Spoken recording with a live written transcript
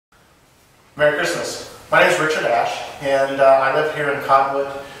Merry Christmas. My name is Richard Ash, and I live here in Cottonwood,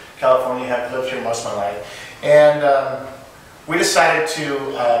 California. I've lived here most of my life. And we decided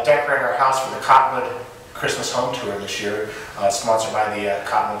to decorate our house for the Cottonwood Christmas Home Tour this year, sponsored by the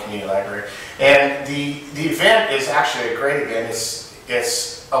Cottonwood Community Library. And the event is actually a great event.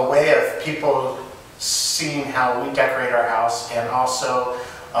 It's a way of people seeing how we decorate our house, and also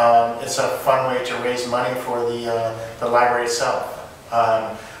it's a fun way to raise money for the library itself.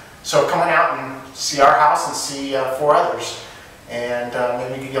 So come on out and see our house and see 4 others, and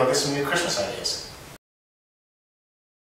maybe you'll get some new Christmas ideas.